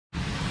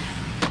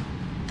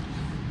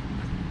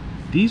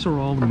these are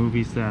all the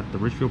movies that the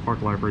Ridgefield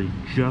Park Library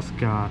just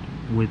got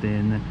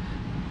within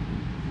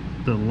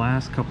the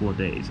last couple of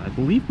days. I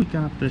believe we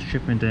got this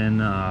shipment in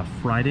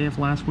Friday of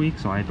last week,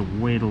 so I had to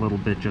wait a little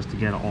bit just to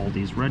get all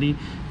these ready.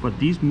 But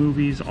these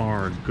movies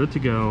are good to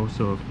go,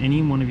 so if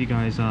any one of you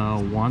guys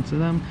wants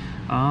them,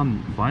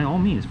 by all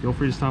means, feel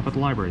free to stop at the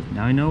library.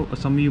 Now, I know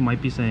some of you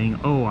might be saying,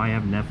 oh, I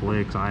have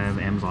Netflix, I have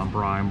Amazon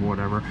Prime,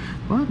 whatever,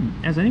 but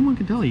as anyone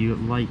can tell you,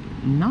 like,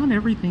 not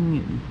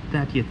everything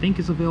that you think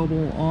is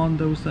available on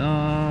those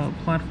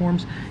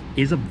platforms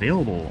is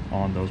available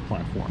on those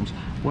platforms.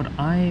 What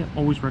I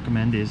always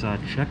recommend is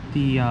check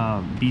the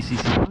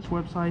BCC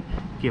website,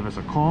 give us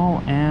a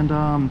call, and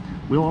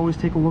we'll always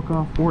take a look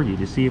for you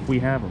to see if we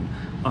have them.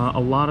 A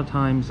lot of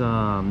times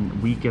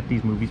we get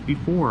these movies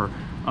before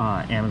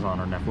Amazon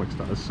or Netflix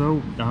does.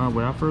 So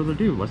without further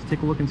ado, let's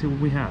take a look and see what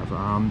we have.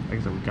 Like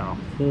I said, we've got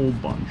a whole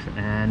bunch,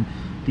 and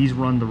these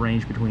run the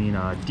range between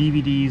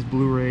DVDs,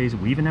 Blu-rays.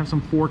 We even have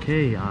some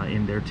 4K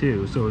in there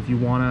too. So if you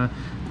want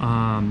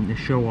to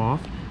show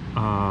off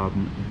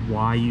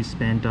why you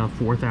spent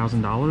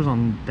 $4,000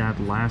 on that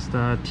last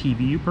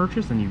TV you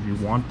purchased, and if you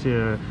want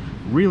to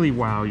really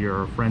wow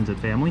your friends and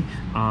family,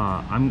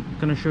 I'm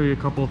gonna show you a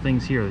couple of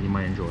things here that you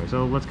might enjoy.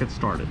 So let's get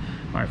started.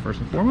 All right,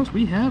 first and foremost,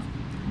 we have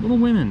Little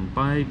Women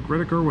by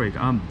Greta Gerwig.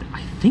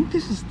 I think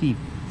this is the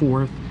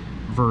fourth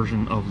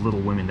version of Little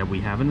Women that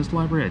we have in this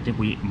library. I think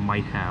we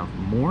might have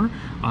more.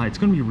 It's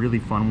going to be really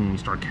fun when we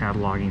start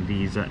cataloging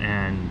these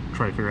and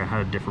try to figure out how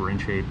to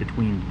differentiate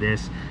between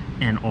this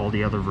and all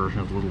the other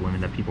versions of Little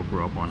Women that people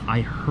grew up on.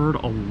 I heard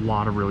a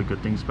lot of really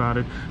good things about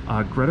it.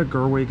 Greta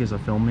Gerwig is a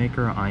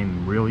filmmaker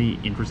I'm really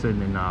interested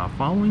in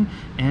following,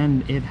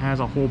 and it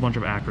has a whole bunch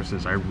of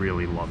actresses I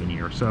really love in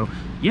here. So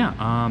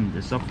yeah,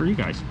 this is up for you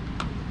guys.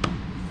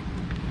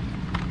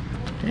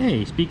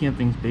 Hey, speaking of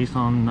things based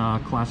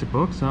on classic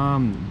books,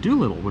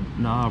 Dolittle with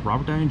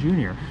Robert Downey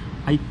Jr.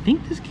 I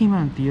think this came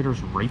out in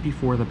theaters right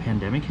before the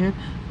pandemic hit.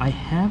 I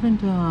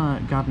haven't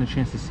gotten a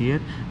chance to see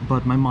it,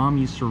 but my mom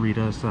used to read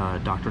us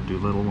Dr.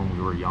 Dolittle when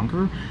we were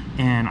younger,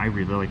 and I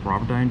really like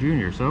Robert Downey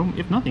Jr. So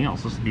if nothing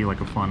else, this would be like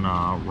a fun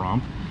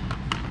romp.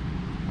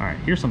 All right,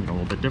 here's something a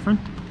little bit different.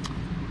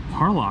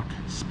 Harlock,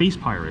 Space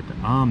Pirate.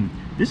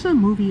 This is a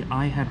movie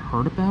I had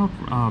heard about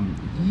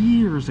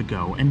years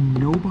ago, and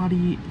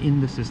nobody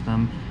in the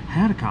system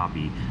had a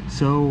copy.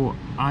 So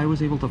I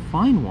was able to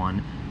find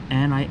one,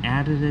 and I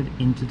added it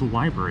into the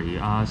library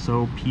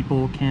so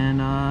people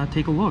can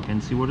take a look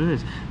and see what it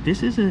is.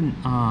 This is a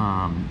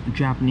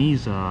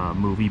Japanese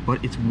movie,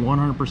 but it's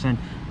 100%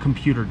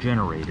 computer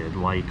generated.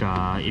 Like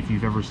if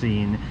you've ever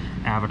seen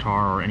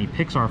Avatar or any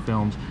Pixar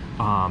films,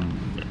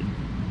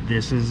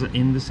 this is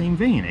in the same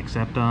vein,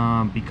 except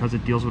because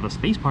it deals with a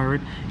space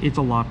pirate, it's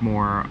a lot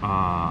more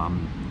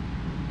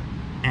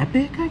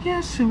epic, I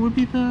guess it would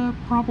be the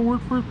proper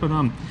word for it. But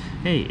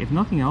hey, if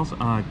nothing else,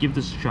 give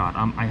this a shot.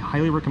 I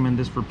highly recommend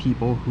this for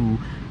people who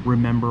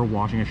remember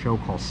watching a show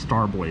called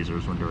Star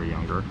Blazers when they were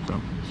younger.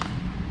 So,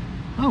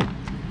 oh,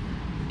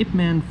 Ip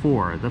Man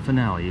 4, the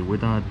finale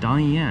with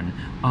Donnie Yen.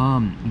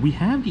 We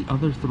have the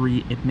other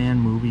three Ip Man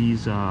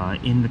movies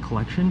in the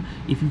collection.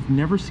 If you've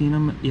never seen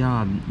them,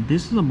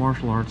 this is a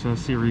martial arts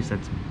series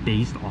that's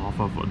based off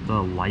of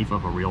the life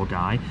of a real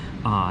guy,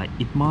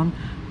 Ip Man,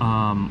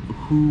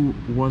 who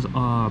was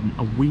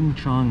a Wing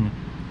Chun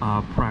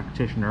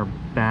practitioner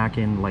back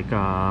in like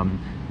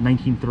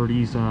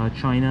 1930s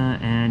China,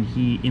 and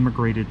he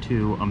immigrated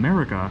to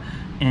America,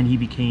 and he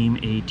became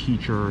a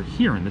teacher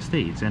here in the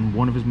States, and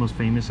one of his most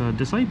famous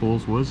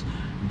disciples was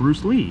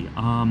Bruce Lee.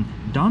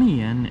 Donnie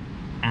Yen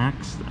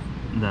acts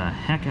the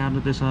heck out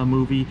of this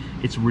movie.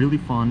 It's really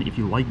fun. If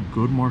you like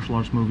good martial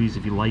arts movies,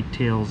 if you like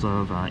tales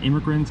of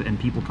immigrants and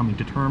people coming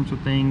to terms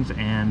with things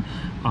and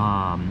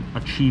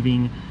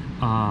achieving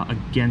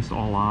against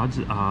all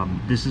odds,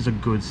 this is a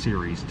good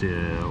series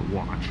to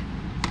watch.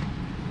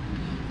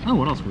 Oh,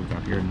 what else we've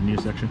got here in the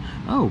news section?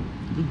 Oh,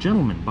 The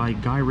Gentleman by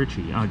Guy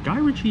Ritchie. Guy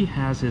Ritchie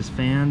has his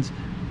fans.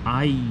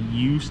 I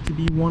used to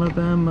be one of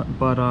them,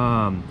 but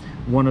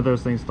one of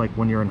those things, like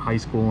when you're in high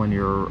school and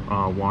you're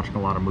watching a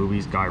lot of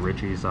movies, Guy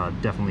Ritchie's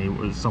definitely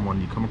was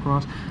someone you come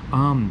across.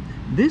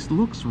 This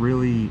looks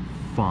really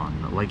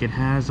fun. Like, it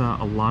has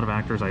a lot of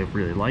actors I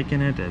really like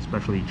in it,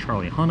 especially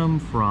Charlie Hunnam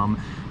from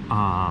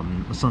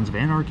Sons of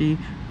Anarchy.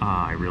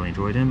 I really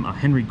enjoyed him.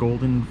 Henry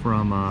Golden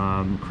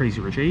from Crazy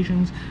Rich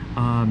Asians.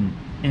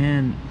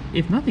 And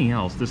if nothing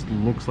else, this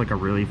looks like a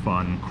really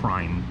fun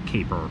crime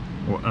caper,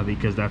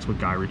 because that's what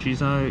Guy Ritchie's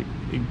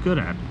good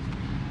at.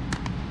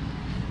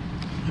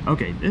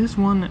 Okay, this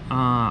one,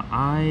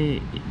 I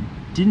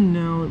didn't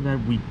know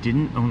that we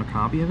didn't own a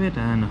copy of it,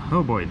 and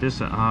oh boy, this,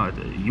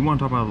 you want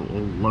to talk about a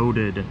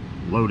loaded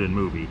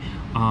movie.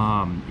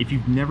 If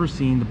you've never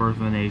seen The Birth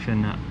of a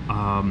Nation,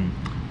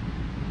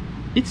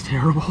 it's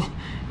terrible.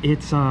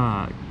 It's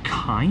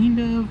kind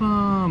of,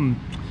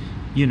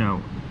 you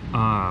know,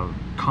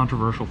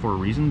 controversial for a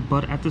reason,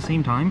 but at the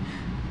same time,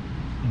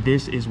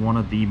 this is one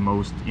of the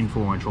most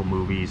influential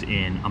movies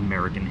in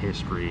American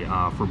history,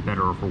 for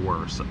better or for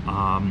worse.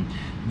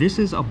 This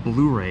is a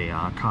Blu-ray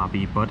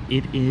copy, but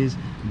it is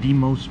the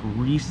most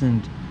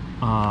recent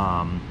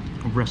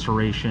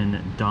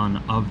restoration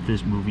done of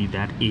this movie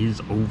that is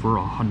over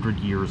 100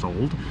 years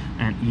old.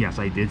 And yes,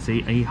 I did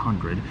say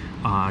 100.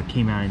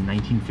 Came out in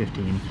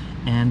 1915,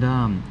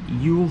 and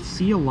you'll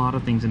see a lot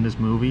of things in this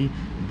movie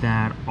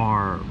that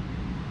are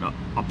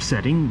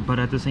upsetting, but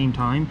at the same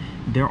time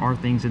there are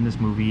things in this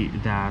movie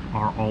that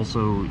are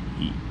also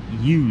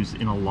used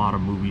in a lot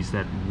of movies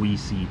that we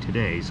see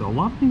today. So a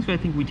lot of things I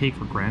think we take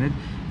for granted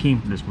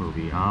came from this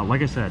movie.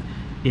 Like I said,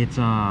 it's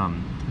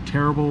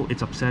terrible,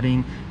 it's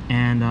upsetting,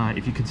 and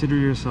if you consider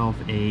yourself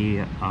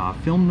a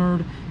film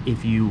nerd,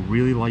 if you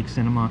really like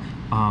cinema,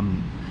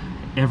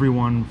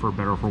 everyone, for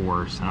better or for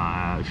worse,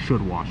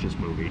 should watch this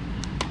movie.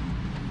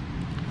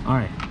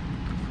 Alright,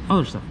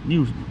 other stuff,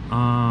 news. The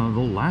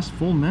Last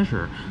Full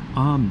Measure.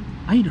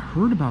 I'd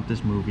heard about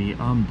this movie.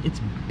 It's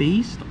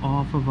based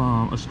off of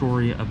a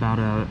story about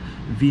a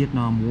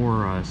Vietnam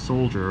War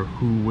soldier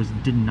who was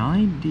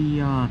denied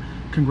the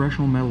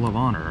Congressional Medal of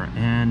Honor,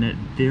 and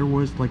there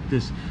was like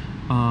this,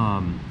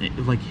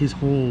 like his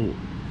whole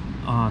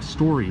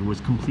story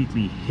was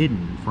completely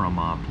hidden from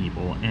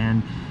people,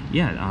 and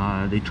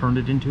yeah, they turned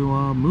it into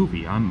a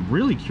movie. I'm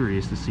really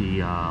curious to see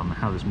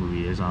how this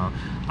movie is.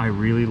 I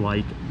really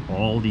like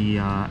all the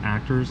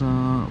actors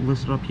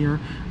listed up here,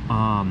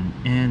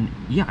 and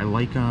yeah, I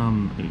like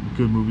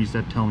good movies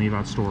that tell me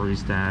about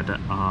stories that,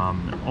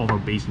 although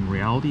based in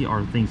reality,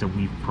 are things that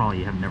we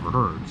probably have never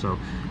heard. So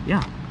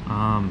yeah,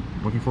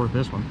 looking forward to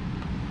this one.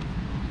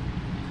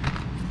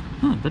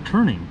 The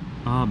Turning.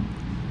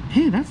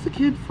 Hey, that's the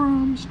kid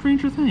from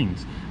Stranger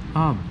Things.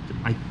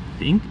 I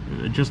think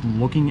just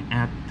looking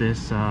at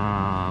this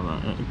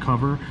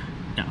cover,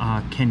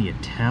 can you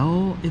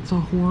tell it's a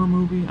horror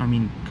movie? I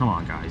mean, come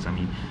on, guys. I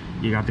mean,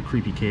 you got the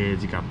creepy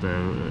kids, you got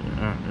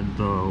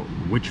the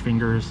witch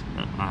fingers.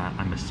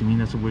 I'm assuming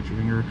that's a witch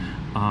finger.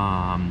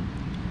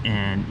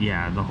 And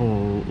yeah, the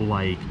whole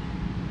like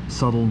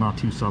subtle, not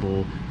too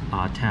subtle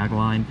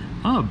tagline.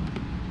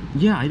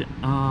 Yeah,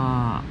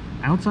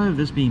 outside of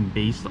this being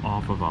based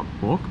off of a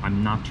book,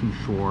 I'm not too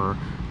sure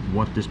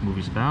what this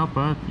movie's about,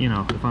 but you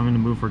know, if I'm in the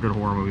mood for a good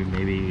horror movie,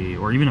 maybe,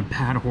 or even a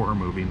bad horror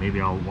movie, maybe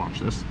I'll watch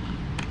this.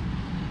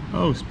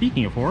 Oh,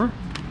 speaking of horror,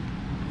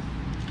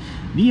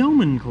 the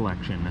Omen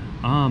collection.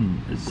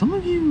 Some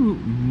of you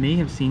may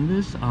have seen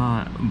this.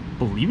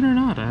 Believe it or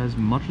not, as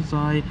much as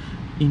I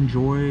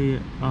enjoy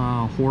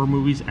horror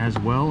movies as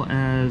well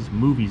as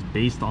movies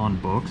based on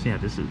books, yeah,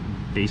 this is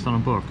based on a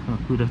book,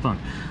 who'd have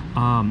thunk,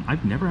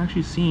 I've never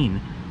actually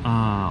seen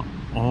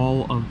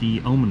all of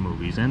the Omen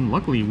movies, and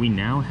luckily we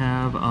now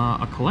have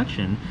a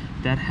collection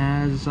that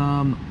has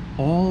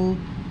all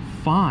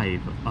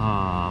 5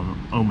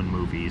 Omen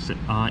movies,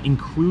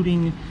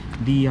 including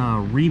the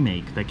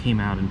remake that came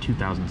out in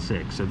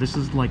 2006. So this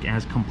is like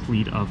as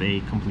complete of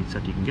a complete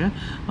set you can get.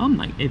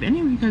 If any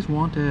of you guys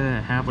want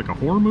to have like a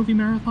horror movie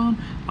marathon,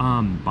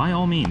 by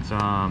all means,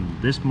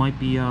 this might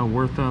be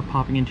worth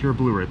popping into your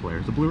Blu-ray player.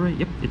 Is it Blu-ray?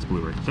 Yep, it's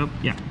Blu-ray. So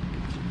yeah.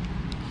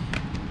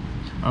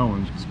 Oh,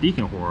 and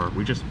speaking of horror,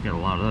 we just get a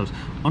lot of those.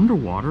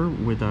 Underwater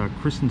with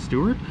Kristen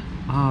Stewart.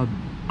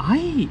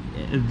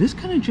 This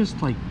kind of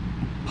just like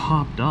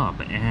popped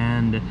up,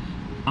 and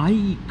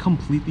I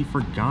completely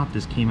forgot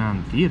this came out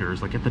in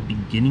theaters like at the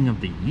beginning of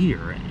the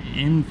year.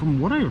 And from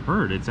what I've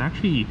heard, it's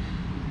actually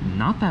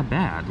not that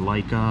bad.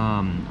 Like,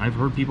 I've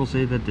heard people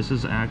say that this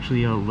is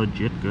actually a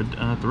legit good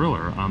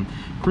thriller.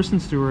 Kristen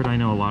Stewart, I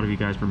know a lot of you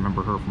guys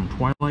remember her from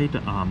Twilight.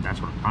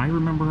 That's what I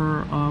remember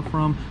her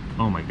from.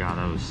 Oh my god,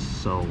 that was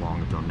so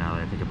long ago now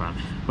that I think about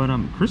it. But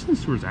Kristen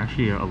Stewart's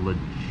actually a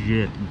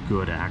legit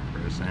good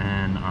actress,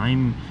 and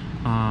I'm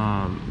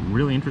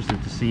really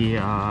interested to see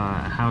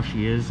how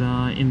she is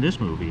in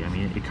this movie. I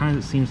mean, it kind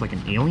of seems like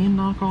an Alien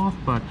knockoff,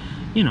 but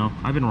you know,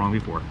 I've been wrong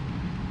before.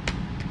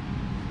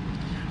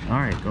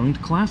 Alright, going to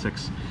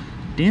classics.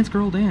 Dance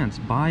Girl Dance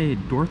by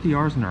Dorothy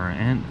Arzner,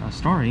 and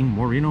starring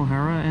Maureen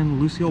O'Hara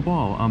and Lucille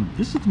Ball.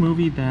 This is the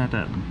movie that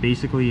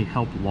basically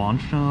helped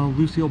launch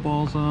Lucille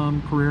Ball's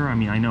career. I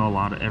mean, I know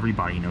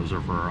everybody knows her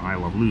for I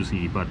Love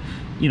Lucy, but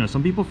you know,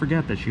 some people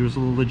forget that she was a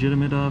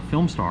legitimate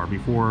film star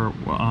before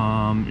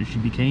she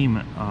became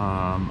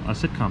a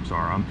sitcom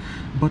star.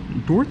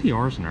 But Dorothy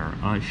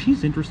Arzner,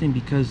 she's interesting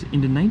because in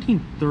the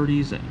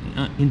 1930s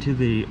into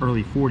the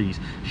early 40s,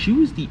 she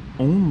was the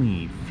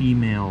only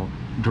female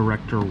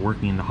director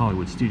working in the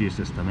Hollywood studio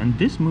system. And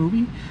this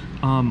movie,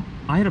 I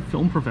had a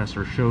film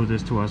professor show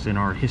this to us in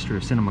our history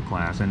of cinema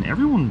class, and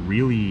everyone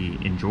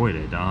really enjoyed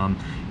it.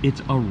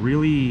 It's a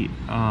really, if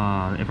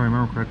I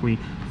remember correctly,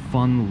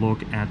 fun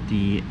look at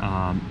the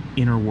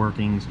inner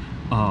workings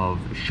of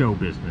show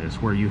business,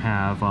 where you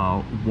have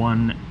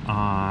one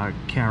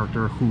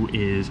character who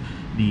is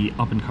the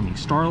up-and-coming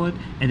starlet,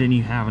 and then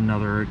you have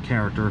another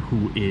character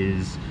who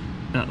is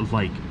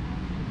like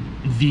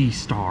the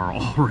star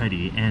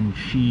already, and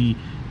she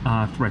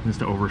threatens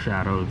to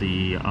overshadow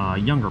the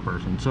younger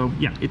person. So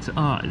yeah, it's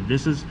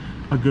this is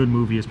a good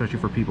movie, especially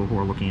for people who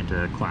are looking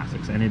into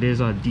classics, and it is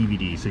a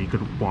DVD, so you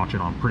could watch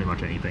it on pretty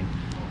much anything.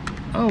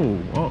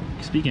 Oh, well,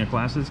 speaking of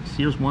classics,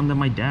 here's one that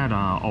my dad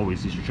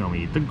always used to show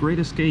me, The Great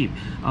Escape.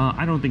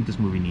 I don't think this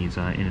movie needs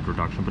an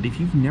introduction, but if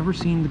you've never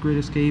seen The Great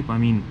Escape, I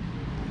mean,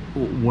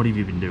 what have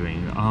you been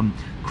doing?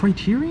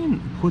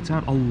 Criterion puts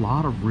out a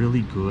lot of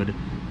really good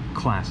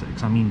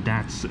classics. I mean,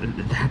 that's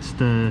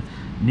the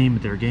name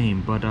of their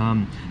game. But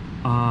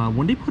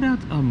when they put out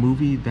a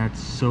movie that's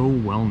so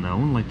well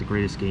known, like The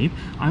Great Escape,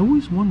 I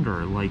always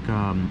wonder, like,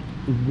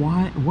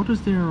 what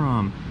is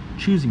their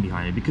choosing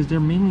behind it? Because they're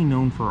mainly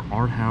known for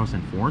art house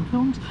and foreign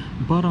films,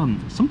 but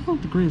something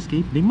like The Great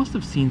Escape, they must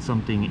have seen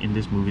something in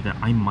this movie that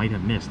I might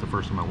have missed the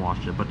first time I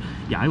watched it. But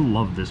yeah, I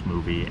love this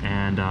movie,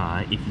 and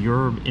if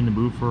you're in the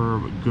mood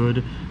for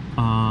good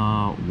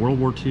World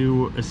War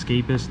II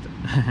escapist,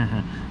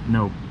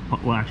 no,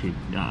 well, actually,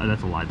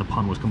 that's a lie. The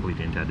pun was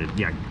completely intended.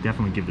 Yeah,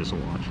 definitely give this a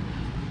watch.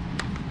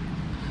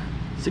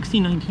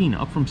 1619,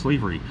 Up From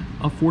Slavery,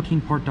 a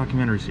 14-part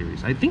documentary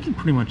series. I think it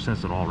pretty much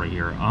says it all right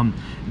here.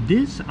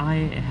 This I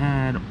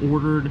had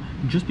ordered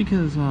just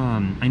because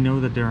I know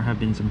that there have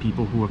been some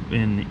people who have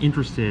been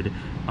interested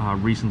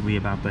recently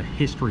about the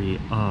history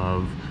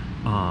of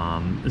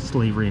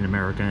slavery in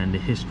America and the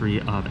history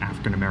of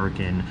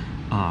African-American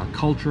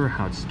culture,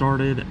 how it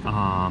started,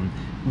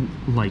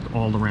 like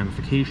all the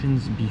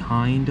ramifications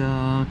behind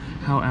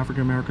how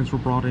African-Americans were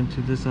brought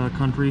into this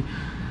country.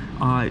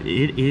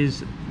 It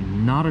is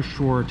not a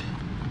short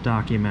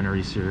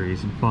documentary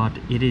series, but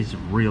it is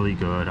really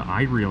good.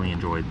 I really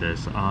enjoyed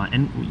this,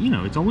 and you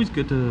know, it's always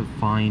good to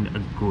find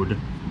a good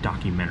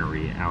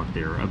documentary out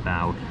there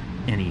about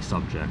any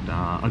subject.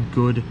 A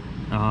good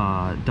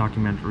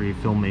documentary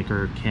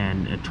filmmaker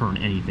can turn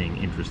anything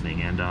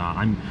interesting, and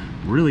I'm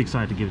really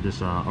excited to give this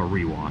a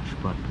rewatch.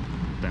 But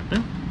that's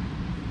it.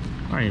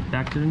 Alright,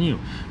 back to the new.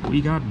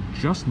 We got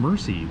Just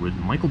Mercy with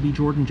Michael B.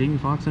 Jordan, Jamie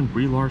Foxx, and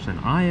Brie Larson.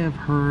 I have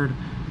heard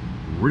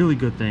really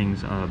good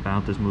things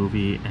about this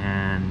movie,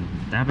 and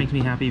that makes me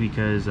happy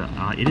because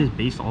it is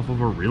based off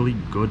of a really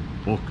good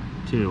book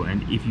too.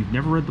 And if you've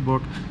never read the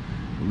book,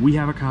 we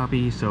have a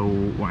copy, so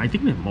well, I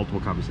think we have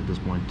multiple copies at this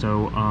point,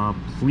 so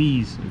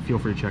please feel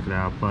free to check it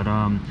out. But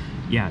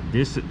yeah,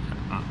 this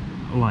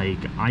like,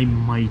 I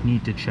might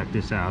need to check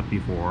this out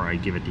before I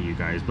give it to you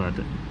guys, but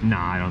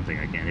nah, I don't think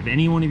I can. If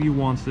any one of you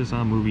wants this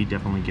movie,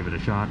 definitely give it a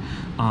shot.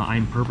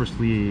 I'm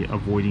purposely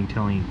avoiding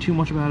telling too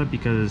much about it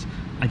because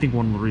I think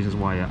one of the reasons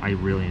why I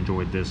really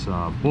enjoyed this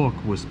book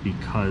was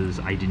because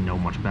I didn't know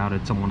much about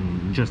it.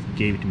 Someone just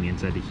gave it to me and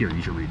said, here,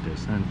 you should read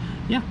this. And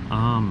yeah,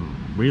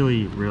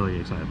 really, really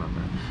excited about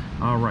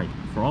that. All right,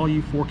 for all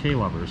you 4K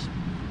lovers,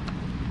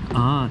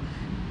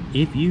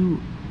 if you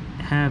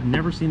have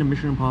never seen a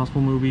Mission Impossible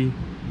movie,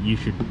 you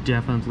should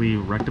definitely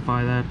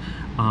rectify that.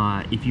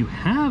 If you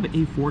have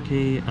a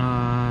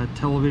 4K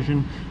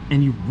television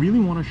and you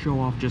really want to show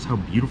off just how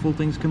beautiful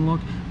things can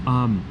look,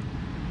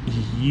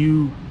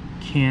 you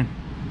can't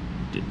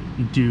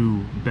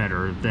do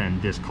better than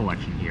this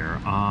collection here.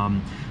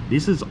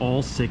 This is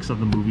all 6 of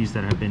the movies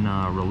that have been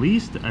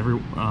released,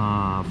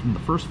 from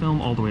the first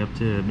film all the way up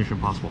to Mission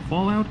Impossible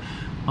Fallout.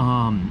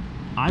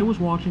 I was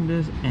watching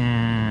this,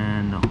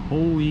 and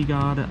holy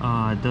god,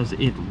 does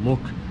it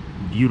look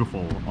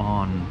beautiful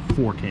on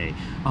 4K.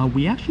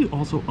 We actually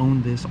also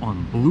own this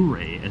on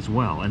Blu-ray as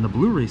well, and the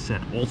Blu-ray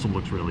set also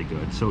looks really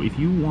good. So if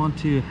you want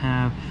to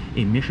have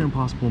a Mission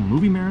Impossible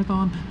movie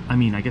marathon, I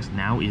mean, I guess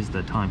now is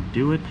the time to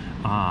do it.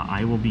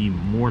 I will be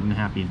more than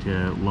happy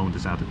to loan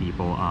this out to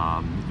people.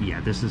 Yeah,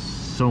 this is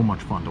so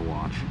much fun to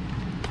watch.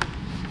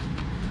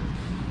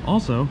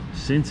 Also,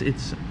 since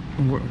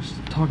we're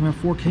talking about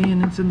 4K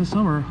and it's in the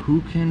summer, who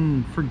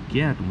can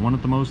forget one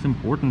of the most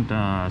important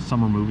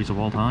summer movies of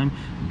all time,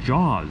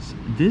 Jaws.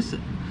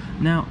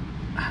 Now,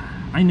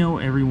 I know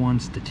everyone,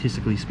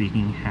 statistically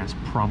speaking, has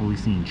probably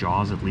seen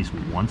Jaws at least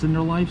once in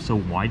their life, so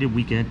why did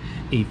we get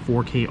a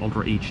 4K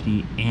Ultra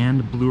HD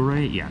and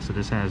Blu-ray? Yeah, so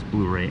this has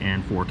Blu-ray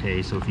and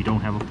 4K, so if you don't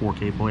have a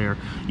 4K player,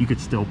 you could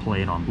still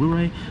play it on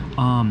Blu-ray.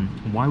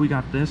 Why we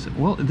got this?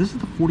 Well, this is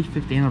the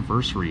 45th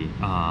anniversary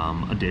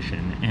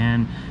edition,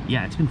 and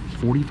yeah, it's been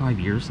 45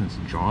 years since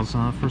Jaws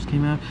first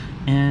came out,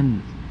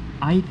 and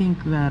I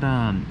think that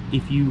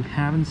if you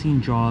haven't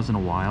seen Jaws in a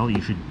while,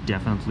 you should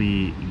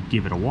definitely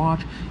give it a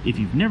watch. If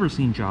you've never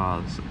seen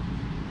Jaws,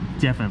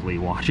 definitely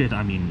watch it.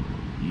 I mean,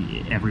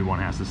 everyone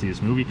has to see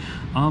this movie.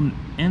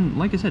 And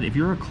like I said, if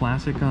you're a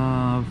classic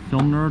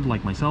film nerd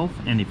like myself,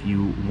 and if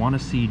you want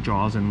to see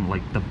Jaws in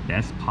like the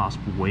best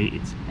possible way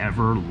it's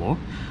ever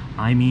looked,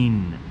 I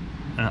mean,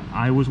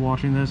 I was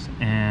watching this,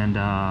 and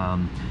I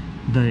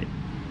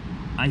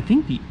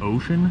think the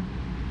ocean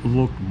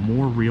looked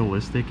more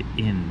realistic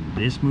in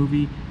this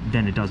movie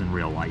than it does in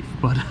real life.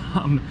 But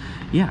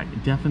yeah,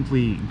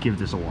 definitely give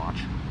this a watch.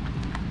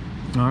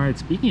 Alright,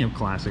 speaking of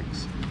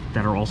classics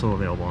that are also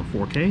available on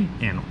 4K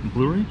and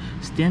Blu-ray,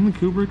 Stanley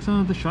Kubrick's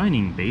The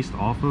Shining, based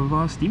off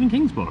of Stephen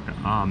King's book.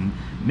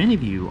 Many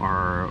of you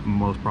are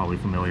most probably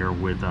familiar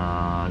with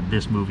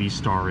this movie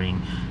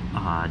starring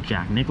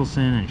Jack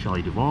Nicholson and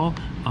Shelley Duvall.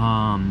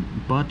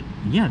 But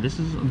yeah, this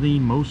is the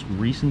most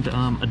recent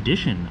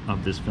edition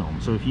of this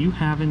film. So if you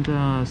haven't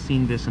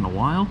seen this in a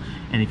while,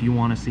 and if you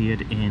want to see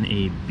it in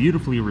a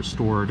beautifully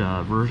restored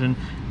version,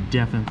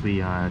 definitely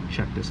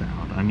check this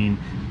out. I mean,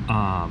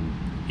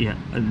 yeah,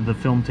 the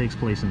film takes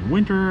place in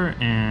winter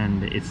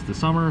and it's the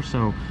summer,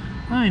 so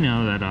I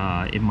know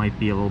that it might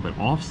be a little bit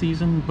off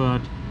season,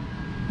 but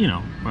you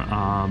know,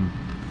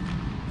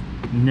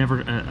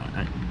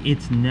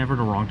 it's never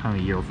the wrong time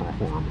of year for a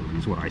horror movie,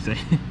 is what I say.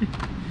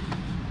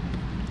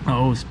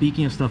 Oh,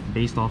 speaking of stuff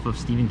based off of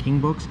Stephen King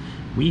books,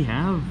 we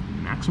have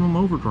Maximum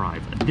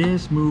Overdrive.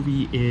 This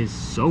movie is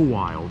so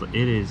wild.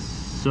 It is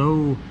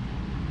so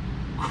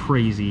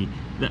crazy.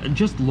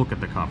 Just look at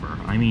the cover.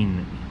 I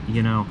mean,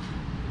 you know,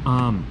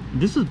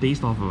 this is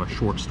based off of a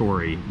short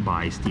story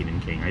by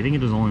Stephen King. I think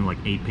it is only like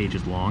 8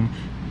 pages long,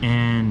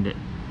 and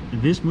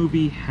this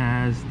movie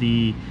has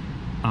the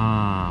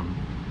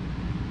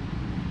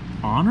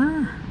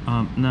honor?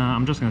 No,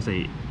 I'm just gonna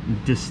say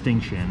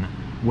distinction,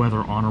 whether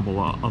honorable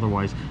or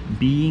otherwise,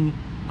 being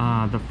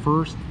the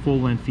first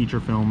full-length feature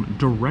film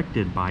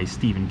directed by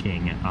Stephen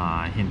King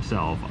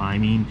himself. I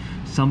mean,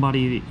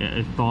 somebody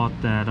thought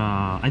that,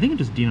 I think it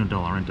was Dino De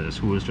Laurentiis,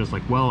 who was just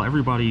like, well,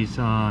 everybody's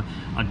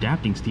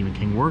adapting Stephen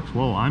King works,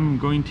 well, I'm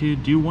going to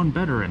do one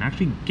better and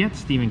actually get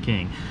Stephen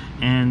King.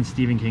 And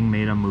Stephen King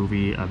made a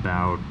movie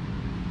about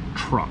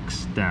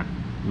trucks that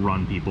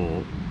run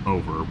people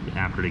over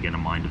after they get a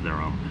mind of their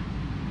own.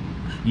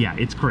 Yeah,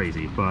 it's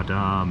crazy, but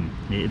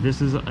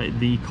this is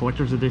the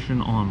collector's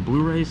edition on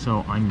Blu-ray,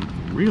 so I'm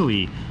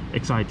really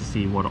excited to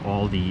see what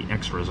all the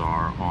extras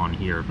are on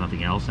here, if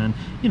nothing else. And,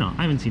 you know,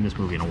 I haven't seen this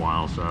movie in a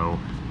while, so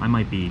I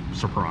might be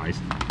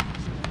surprised.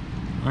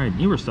 Alright,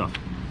 newer stuff.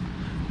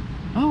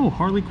 Oh,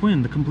 Harley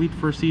Quinn, the complete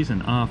first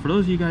season. For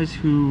those of you guys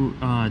who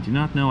do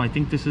not know, I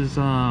think this is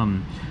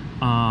an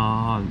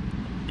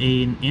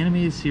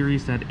animated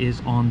series that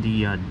is on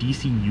the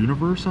DC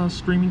Universe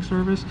streaming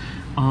service.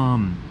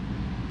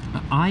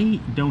 I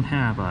don't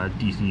have a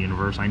DC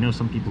Universe. I know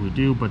some people who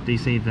do, but they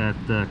say that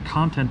the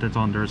content that's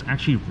on there is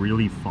actually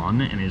really fun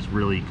and is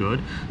really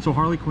good. So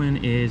Harley Quinn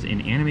is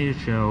an animated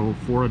show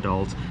for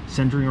adults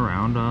centering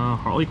around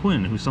Harley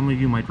Quinn, who some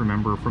of you might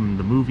remember from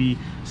the movie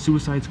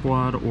Suicide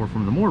Squad or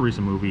from the more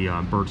recent movie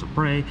Birds of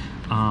Prey.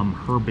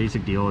 Her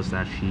basic deal is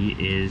that she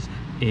is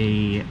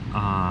a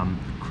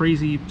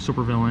crazy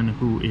supervillain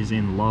who is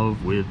in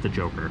love with the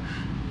Joker.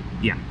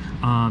 Yeah.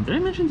 Did I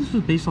mention this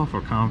was based off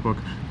of a comic book?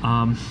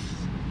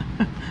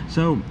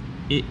 So,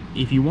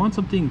 if you want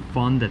something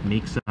fun that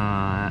makes an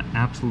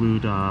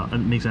absolute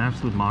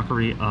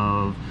mockery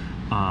of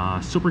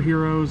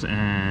superheroes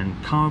and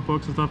comic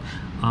books and stuff,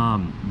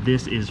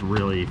 this is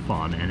really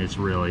fun and it's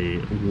really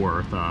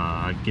worth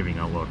giving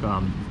a look.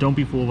 Don't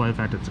be fooled by the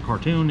fact it's a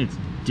cartoon. It's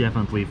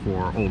definitely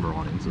for older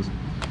audiences.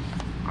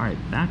 All right,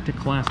 back to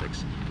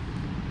classics.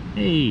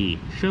 Hey,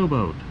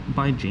 Showboat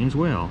by James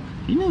Whale.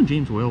 Do you know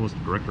James Whale was the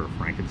director of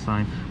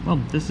Frankenstein? Well,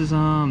 this is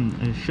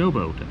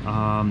Showboat,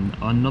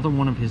 another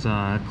one of his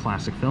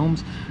classic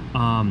films,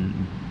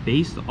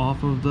 based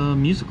off of the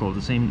musical of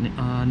the same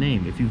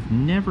name. If you've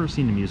never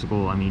seen the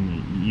musical, I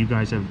mean, you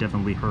guys have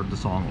definitely heard the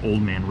song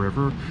Old Man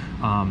River.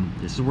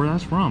 This is where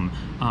that's from.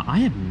 I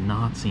have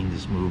not seen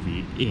this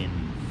movie in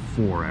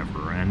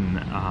forever,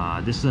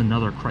 and this is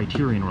another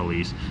Criterion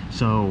release,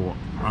 so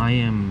I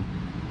am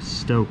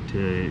stoked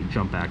to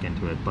jump back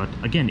into it. But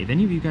again, if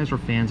any of you guys are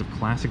fans of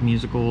classic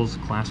musicals,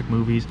 classic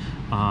movies,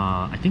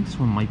 I think this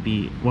one might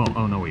be, well,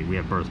 oh no wait, we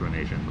have Birth of a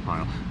Nation in the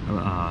pile.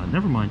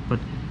 Never mind,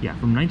 but yeah,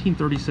 from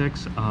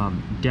 1936,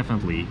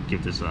 definitely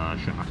give this a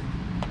shot.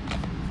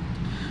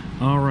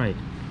 Alright,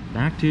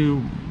 back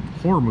to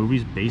horror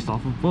movies based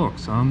off of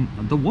books.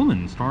 The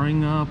Woman,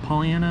 starring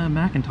Pollyanna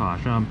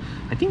McIntosh.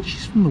 I think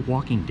she's from The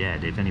Walking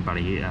Dead, if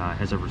anybody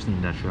has ever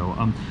seen that show.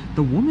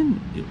 The Woman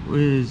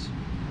is,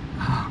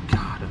 oh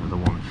god, The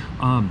Woman.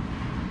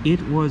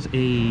 It was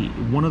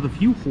one of the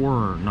few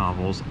horror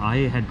novels I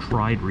had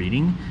tried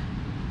reading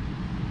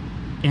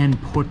and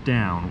put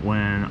down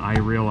when I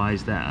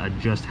realized that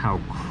just how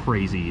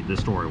crazy the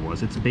story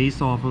was. It's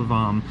based off of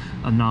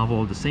a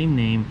novel of the same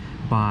name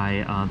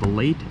by the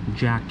late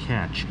Jack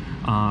Ketch,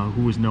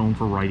 who was known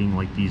for writing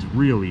like these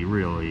really,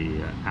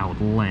 really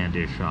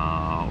outlandish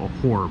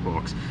horror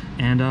books.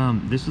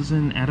 And this is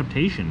an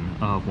adaptation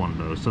of one of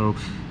those. So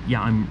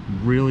yeah, I'm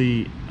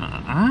really,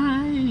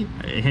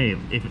 hey,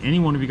 if any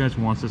one of you guys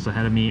wants this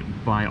ahead of me,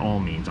 by all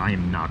means, I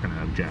am not going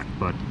to object.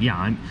 But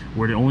yeah,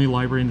 we're the only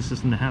library in the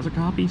system that has a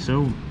copy,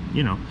 so,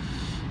 you know,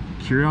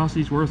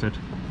 curiosity's worth it,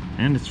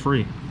 and it's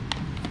free.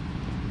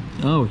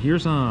 Oh,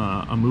 here's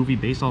a movie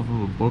based off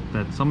of a book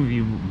that some of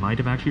you might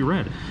have actually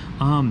read.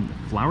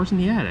 Flowers in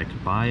the Attic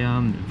by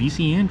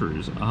V.C.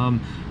 Andrews.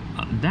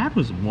 That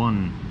was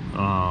one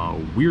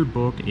weird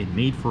book. It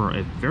made for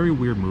a very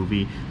weird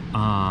movie.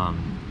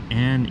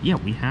 and yeah,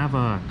 we have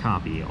a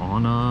copy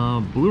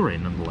on Blu-ray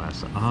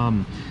nonetheless.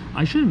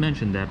 I should have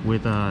mentioned that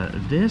with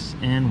this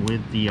and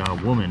with The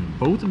Woman,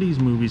 both of these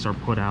movies are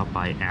put out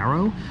by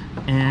Arrow,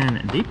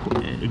 and they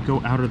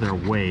go out of their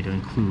way to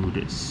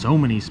include so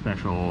many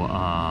special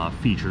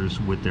features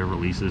with their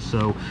releases.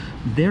 So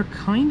they're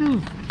kind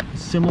of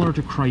similar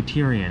to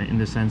Criterion in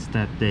the sense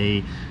that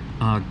they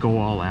go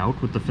all out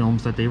with the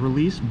films that they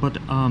release, but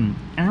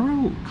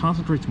Arrow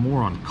concentrates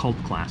more on cult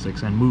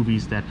classics and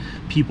movies that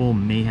people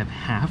may have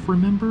half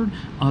remembered.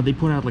 They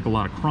put out like a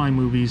lot of crime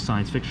movies,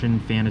 science fiction,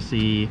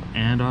 fantasy,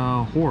 and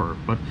horror.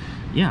 But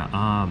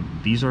yeah,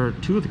 these are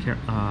two of the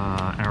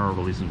Arrow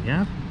releases we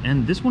have,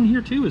 and this one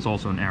here too is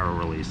also an Arrow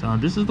release.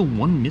 This is the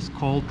One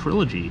Miscalled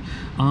Trilogy.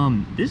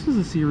 This is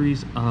a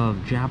series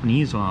of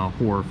Japanese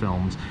horror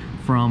films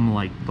from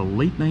like the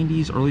late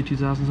 90s, early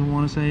 2000s, I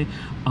want to say.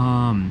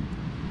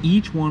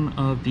 Each one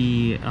of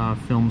the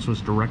films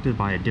was directed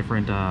by a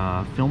different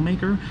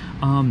filmmaker,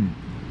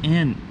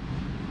 and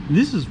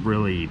this is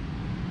really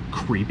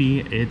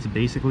creepy. It's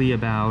basically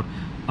about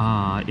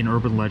an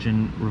urban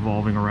legend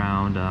revolving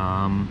around,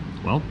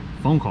 well,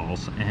 phone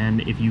calls,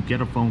 and if you get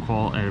a phone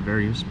call at a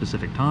very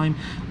specific time,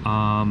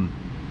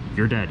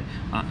 you're dead.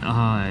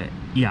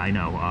 Yeah, I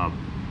know,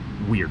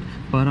 weird,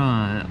 but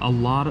a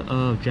lot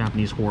of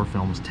Japanese horror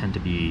films tend to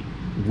be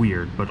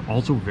weird, but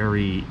also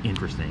very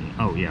interesting.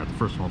 Oh yeah, the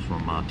first one's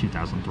from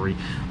 2003.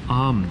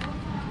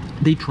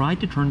 They tried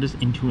to turn this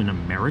into an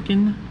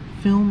American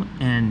film,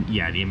 and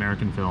yeah, the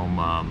American film,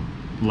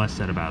 less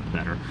said about the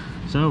better.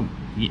 So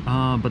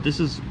but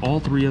this is all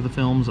three of the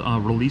films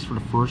released for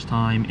the first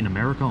time in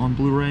America on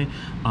Blu-ray.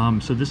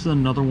 So this is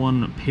another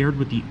one paired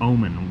with The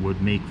Omen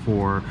would make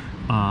for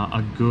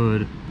a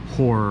good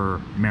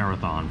horror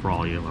marathon for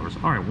all you lovers.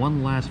 All right,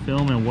 one last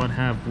film, and what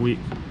have we?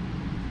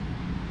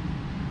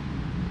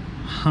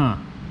 Huh.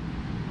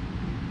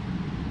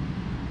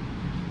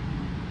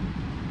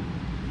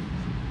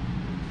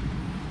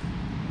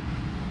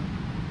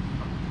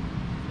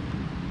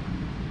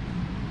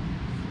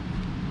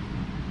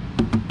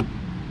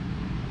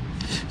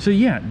 So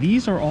yeah,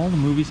 these are all the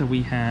movies that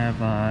we have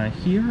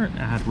here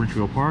at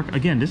Ridgefield Park.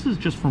 Again, this is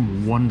just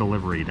from one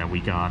delivery that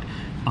we got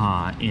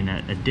in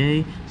a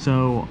day.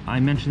 So I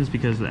mention this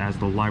because as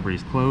the library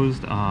is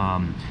closed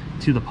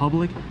to the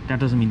public, that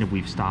doesn't mean that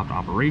we've stopped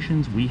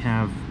operations. We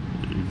have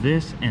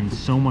this and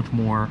so much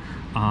more.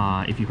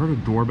 If you heard a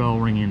doorbell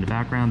ringing in the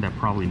background, that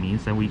probably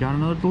means that we got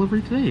another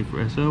delivery today.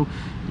 So,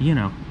 you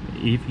know,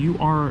 if you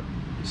are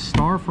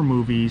starved for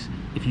movies,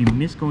 if you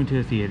miss going to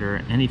the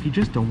theater, and if you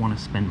just don't want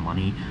to spend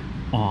money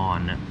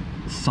on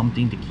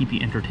something to keep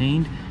you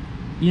entertained,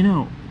 you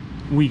know,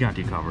 we got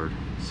you covered.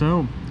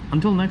 So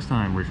until next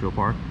time, Ridgefield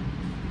Park,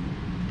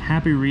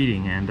 happy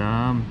reading and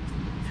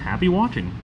happy watching.